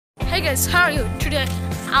guys, how are you? Today,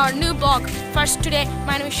 our new blog. First today,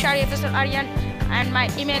 my name is Shariyar Ariyan and my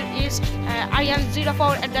email is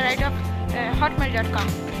aryan04@hotmail.com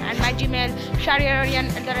and my Gmail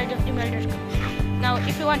shariyarariyan@gmail.com. Now,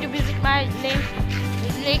 if you want to visit my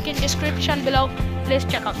link in description below, please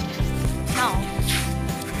check out. Now.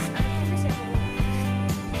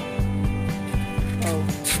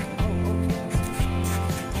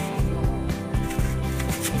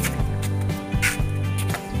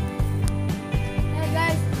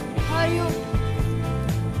 How are you?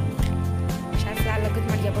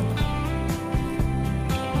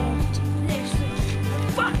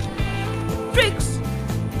 Fuck! Tricks!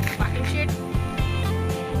 Fucking shit!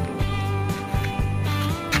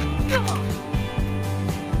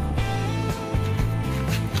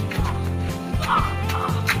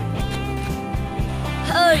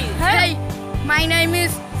 Hey, my name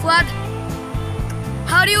is Fuad.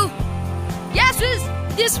 How are you? Yes, this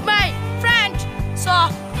is my friend. So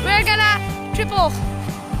we're gonna triple.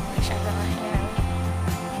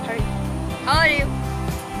 How are you?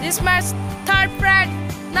 This is my third friend.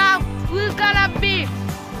 Now we're gonna be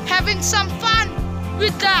having some fun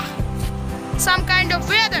with some kind of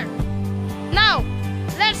weather. Now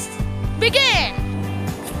let's begin.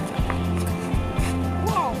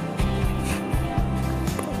 Whoa!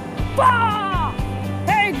 Bah!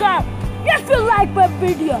 Hey guys, if you like my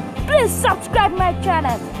video, please subscribe my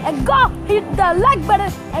channel and go hit the like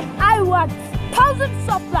button, and I want thousands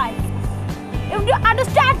of likes. If you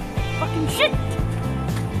understand, fucking shit.